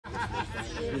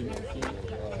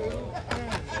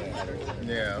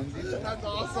Yeah. That's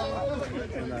awesome.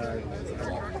 And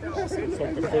it's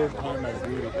like the third time I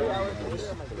do it.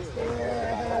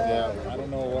 Yeah. I don't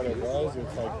know what it was.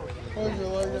 It's like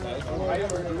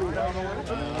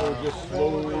just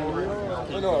slowly.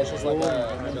 Oh, no, it's just like a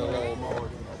little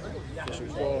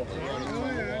So,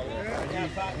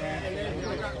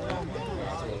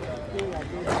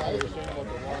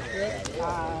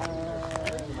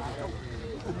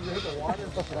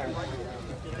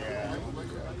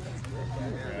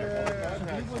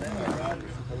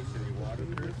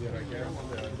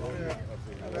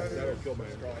 That'll kill my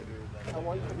stride. I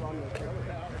want to on the trailer.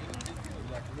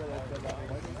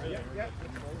 Yeah.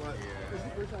 This is the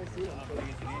first time I see them.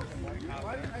 I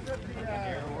got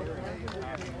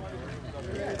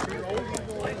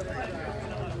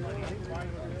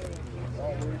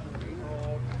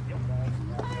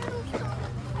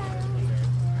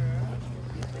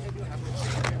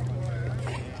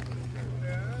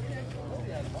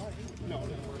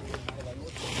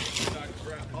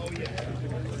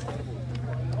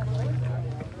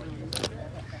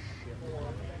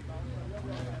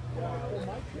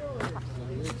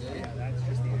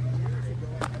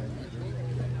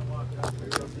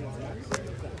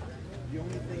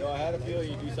I had a feeling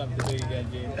you'd do something big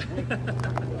again, Gene.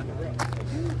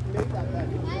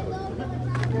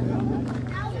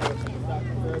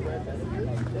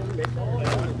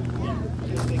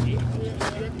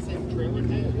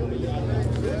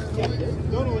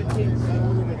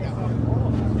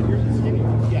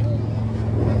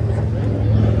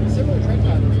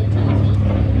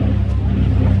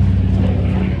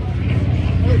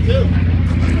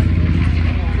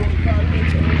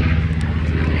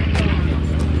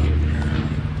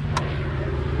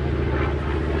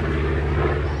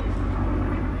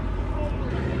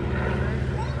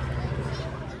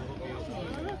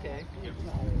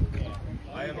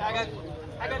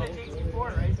 I got a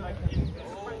GT4, right? So I can,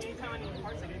 anytime I need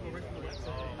parts, I can go right from the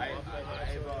website.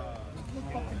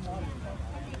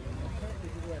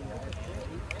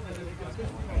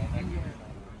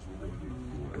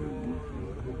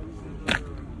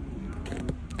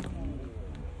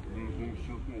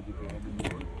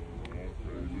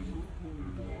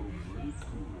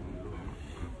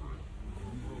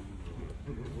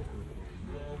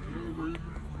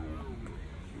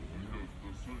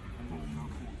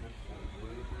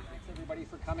 Everybody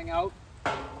for coming out.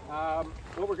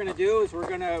 What we're going to do is we're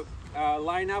going to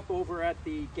line up over at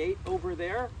the gate over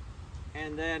there,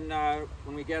 and then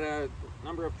when we get a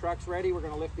number of trucks ready, we're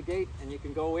going to lift the gate and you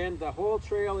can go in. The whole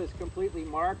trail is completely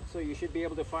marked, so you should be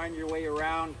able to find your way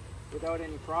around without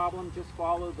any problem. Just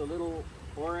follow the little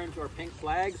orange or pink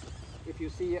flags. If you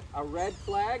see a red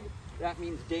flag, that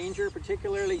means danger,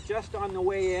 particularly just on the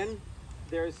way in.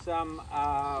 There's some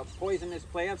poisonous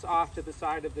plants off to the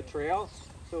side of the trail.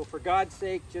 So for God's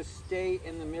sake, just stay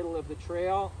in the middle of the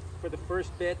trail for the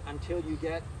first bit until you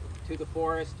get to the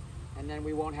forest, and then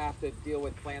we won't have to deal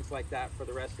with plants like that for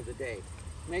the rest of the day.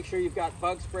 Make sure you've got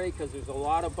bug spray because there's a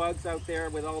lot of bugs out there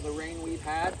with all the rain we've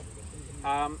had.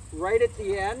 Right at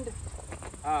the end,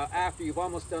 after you've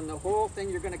almost done the whole thing,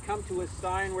 you're going to come to a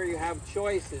sign where you have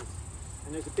choices.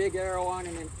 And there's a big arrow on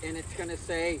it, and it's going to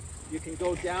say you can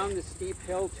go down the steep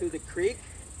hill to the creek.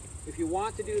 If you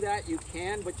want to do that, you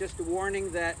can, but just a warning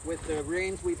that with the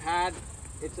rains we've had,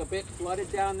 it's a bit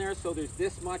flooded down there, so there's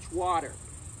this much water,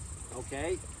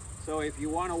 okay? So if you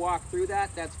want to walk through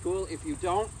that, that's cool. If you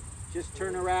don't, just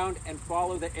turn around and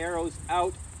follow the arrows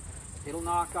out. It'll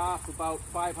knock off about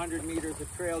 500 meters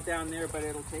of trail down there, but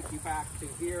it'll take you back to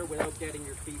here without getting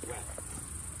your feet wet.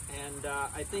 And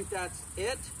I think that's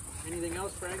it. Anything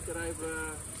else, Frank, that I've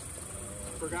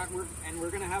forgotten? We're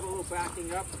going to have a little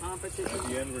backing up competition. At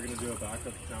the end, we're going to do a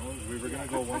backup challenge. We were going to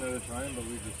go one at a time, but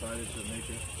we've decided to make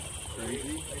it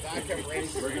crazy.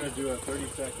 We're going to do a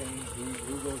 30-second,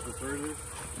 who goes the furthest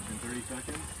in 30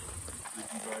 seconds. You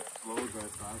can drive slow,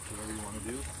 drive fast, whatever you want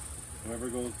to do. Whoever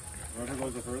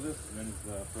goes the furthest wins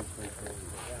the first place.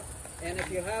 And if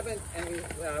you haven't,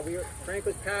 Frank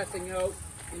was passing out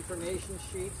information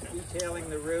sheets detailing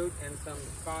the route and some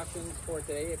cautions for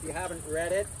today. If you haven't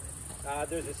read it,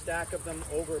 there's a stack of them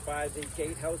over by the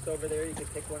gatehouse over there. You can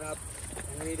pick one up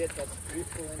and read it. That's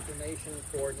useful information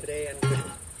for today, and you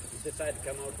decide to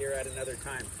come out here at another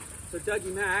time. So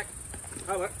Dougie Mac,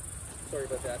 sorry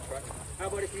about that truck. How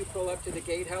about if you pull up to the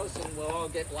gatehouse and we'll all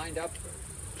get lined up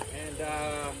and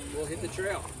we'll hit the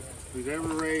trail. Who's ever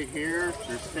right here,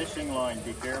 there's fishing line,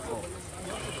 be careful.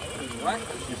 What?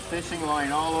 There's fishing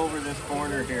line all over this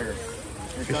corner here.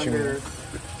 It's under,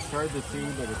 it's hard to see,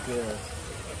 but it's there.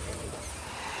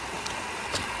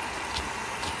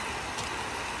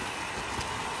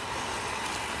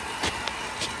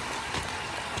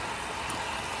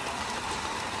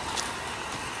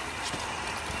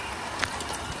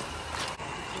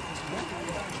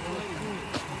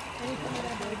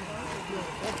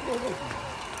 live with you.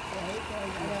 Right? So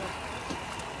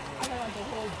I got like a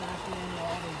whole background of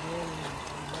all the wood and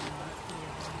whatnot.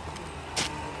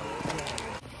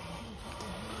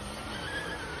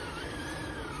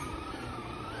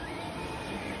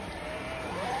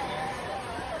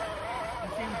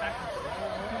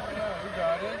 You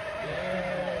got it. Yeah.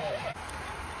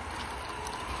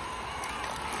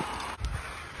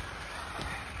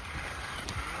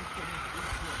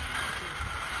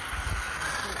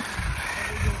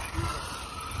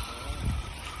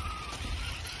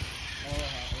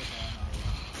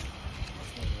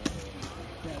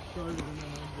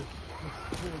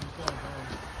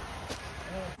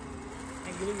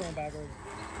 Hey, you're going backwards.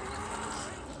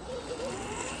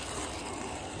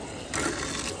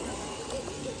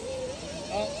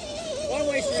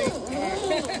 One-way street.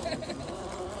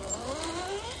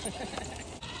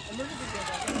 Emergency go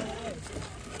back.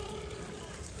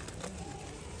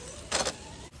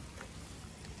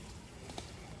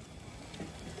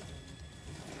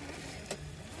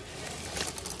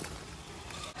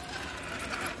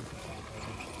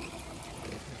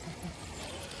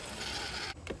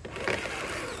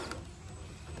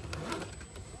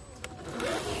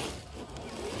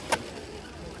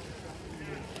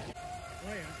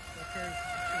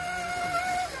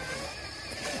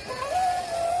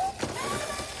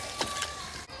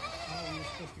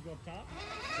 Top?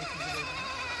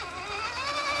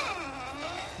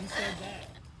 Who said that?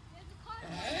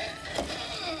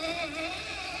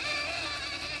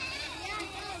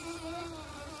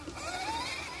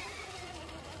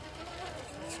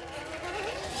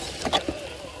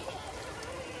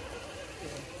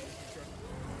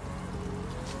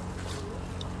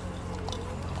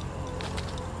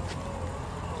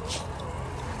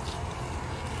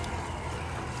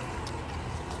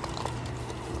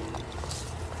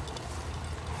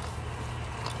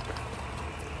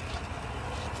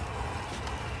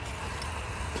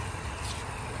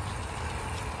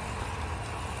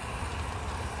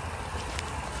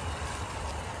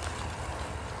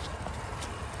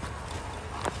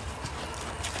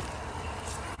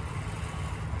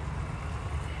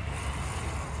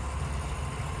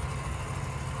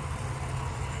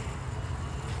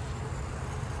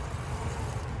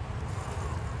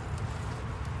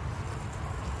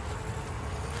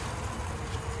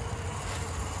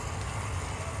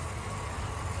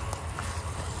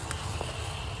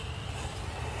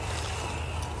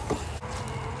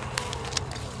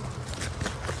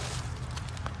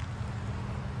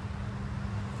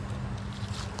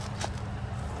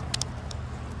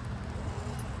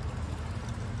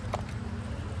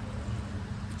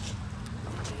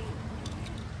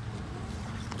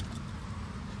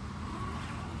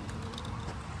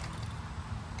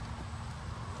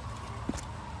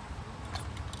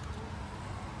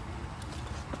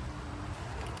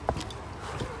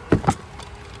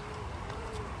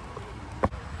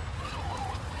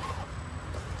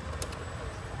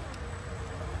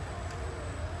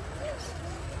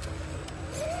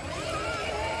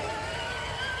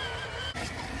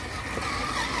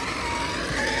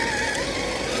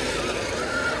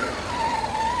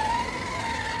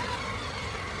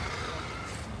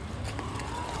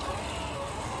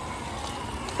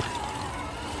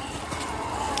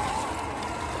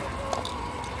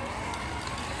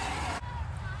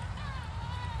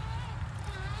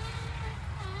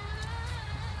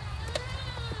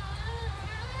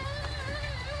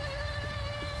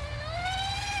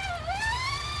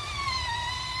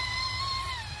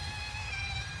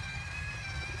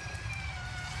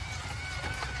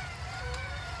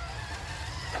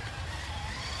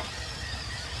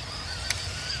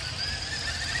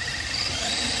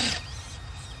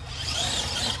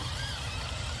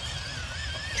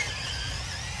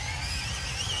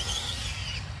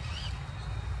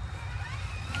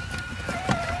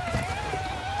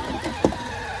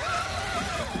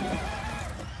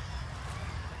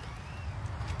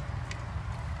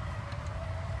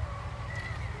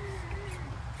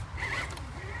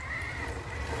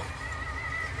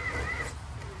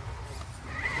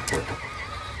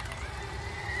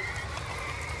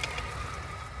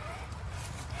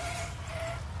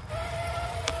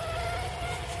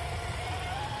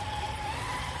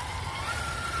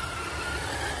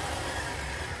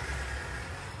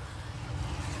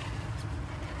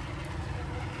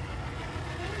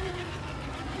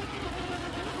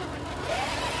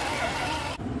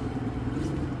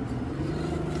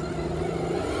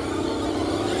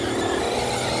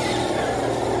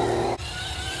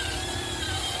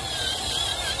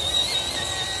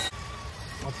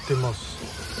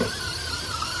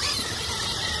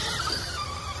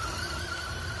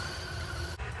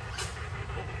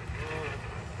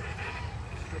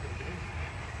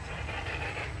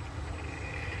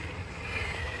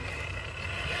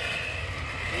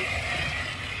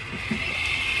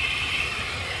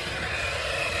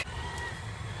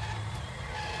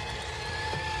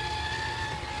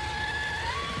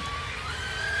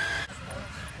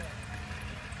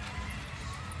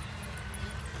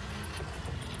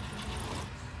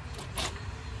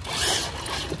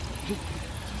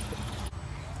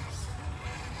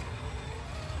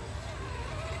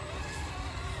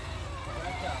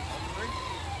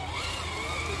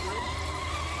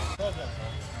 Oh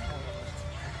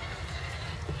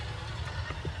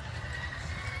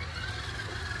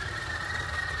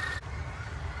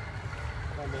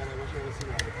man, I wish I would see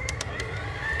that.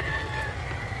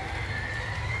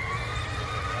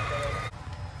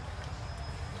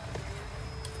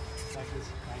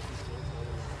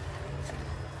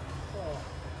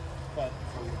 But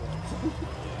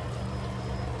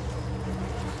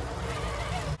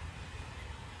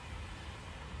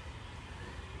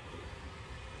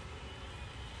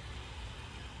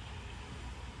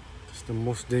it's the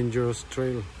most dangerous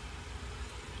trail.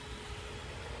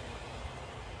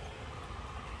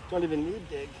 don't even need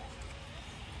dig.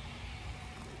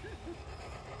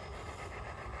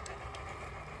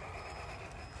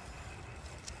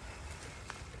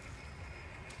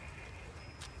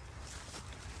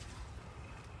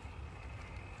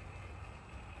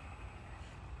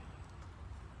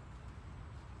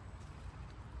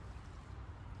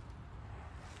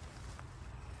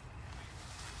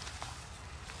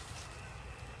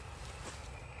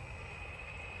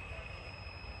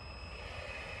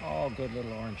 Oh, good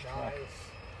little orange truck. Wow.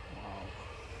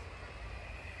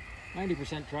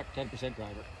 90% truck, 10%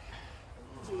 driver.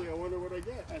 Julie, I wonder what I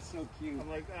get. That's so cute. I'm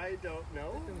like, I don't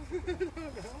know. I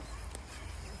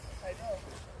know.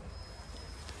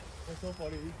 That's so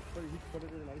funny. He put it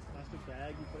in a nice plastic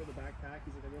bag. He put it in the backpack.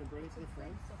 He's like, I'm going to bring it to the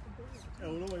front.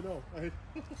 Oh, no, I know. I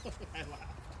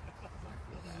laughed.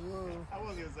 I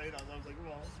wasn't going to say that. I was like,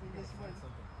 well, this way.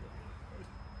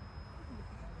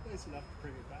 Nice enough to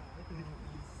bring it back.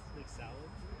 Make salad.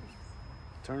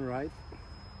 Turn right.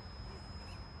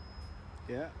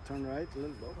 Yeah, turn right a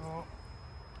little bit. Oh.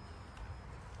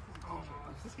 I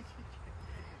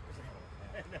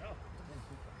know.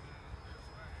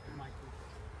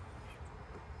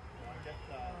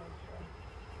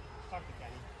 Talk to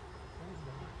Kenny.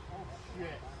 Oh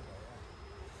shit.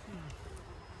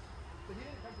 But he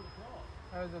didn't come to the crawl.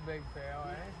 That was a big fail,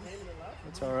 eh?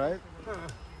 It's all right. Came a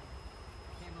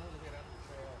little bit up the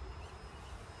trail.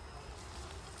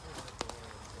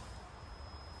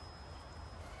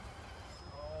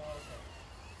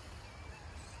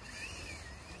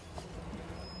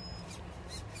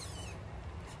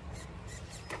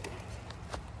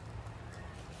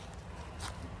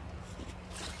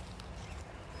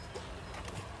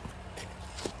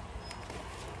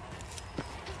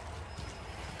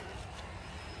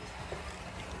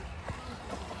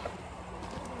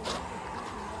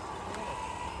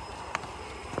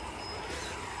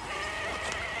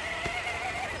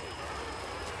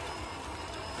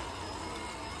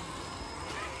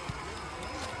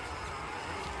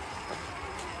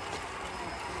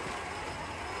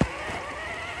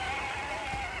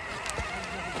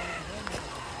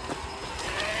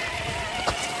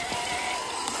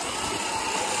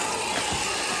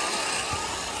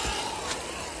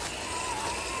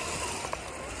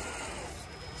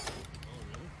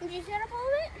 Did you set up all of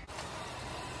it?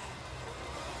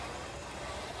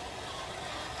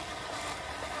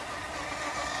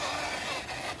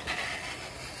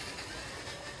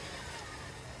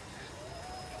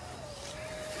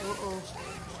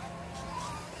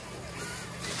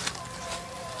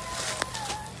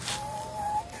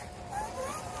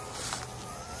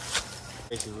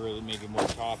 To really make it more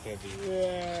top heavy.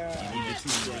 Yeah. You need the 2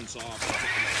 fronts off.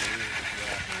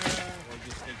 Yeah. Or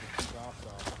just take the 2 tops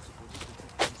off. We'll just take the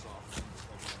fronts off.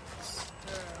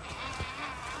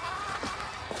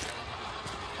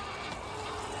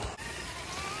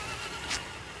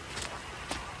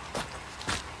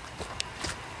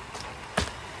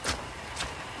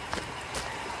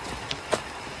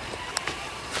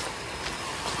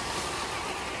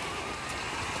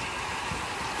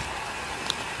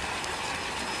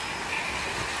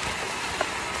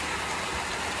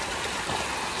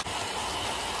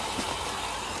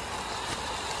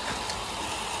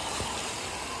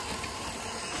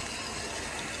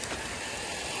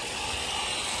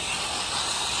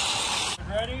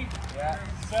 Ready? Yeah.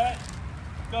 Set.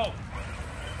 Go. I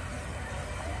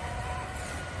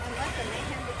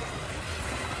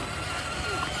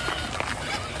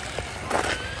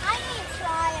ain't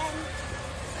trying.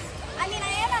 I mean, I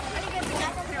am a pretty good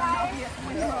backup driver.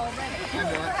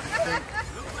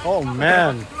 Oh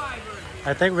man,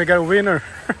 I think we got a winner.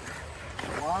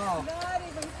 Wow. Not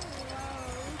even close.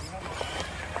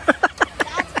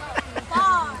 That's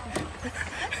fun.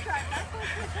 Let's try. Let's go to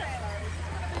trailers.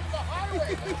 The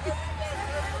highway.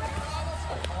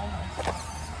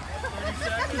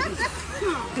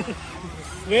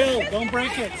 Will, don't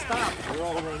break it. Stop. We're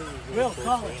all running. Will,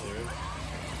 call it.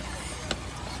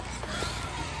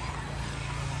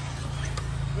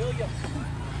 William.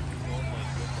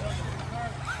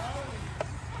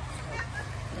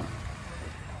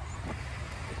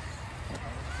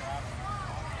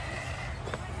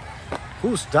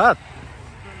 Who's that?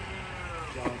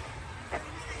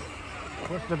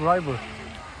 Where's the driver?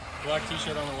 Black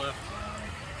t-shirt on the left.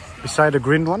 Beside the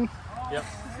green one? Yep.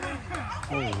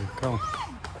 Holy cow.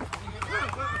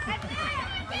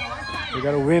 We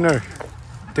got a winner.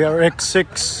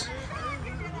 TrailerTrash.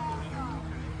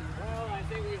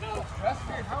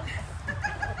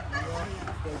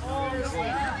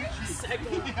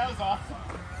 That was awesome.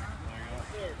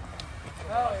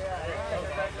 Oh, yeah.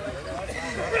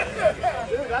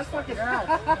 Dude, that's fucking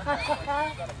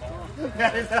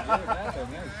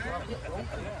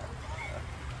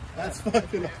That's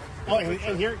fucking. Oh,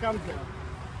 and here it comes.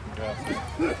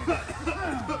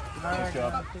 Nice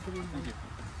job.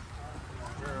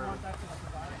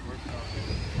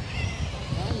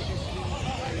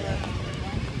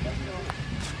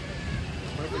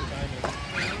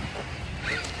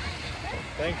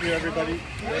 Thank you, everybody.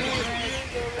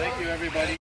 Thank you,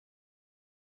 everybody.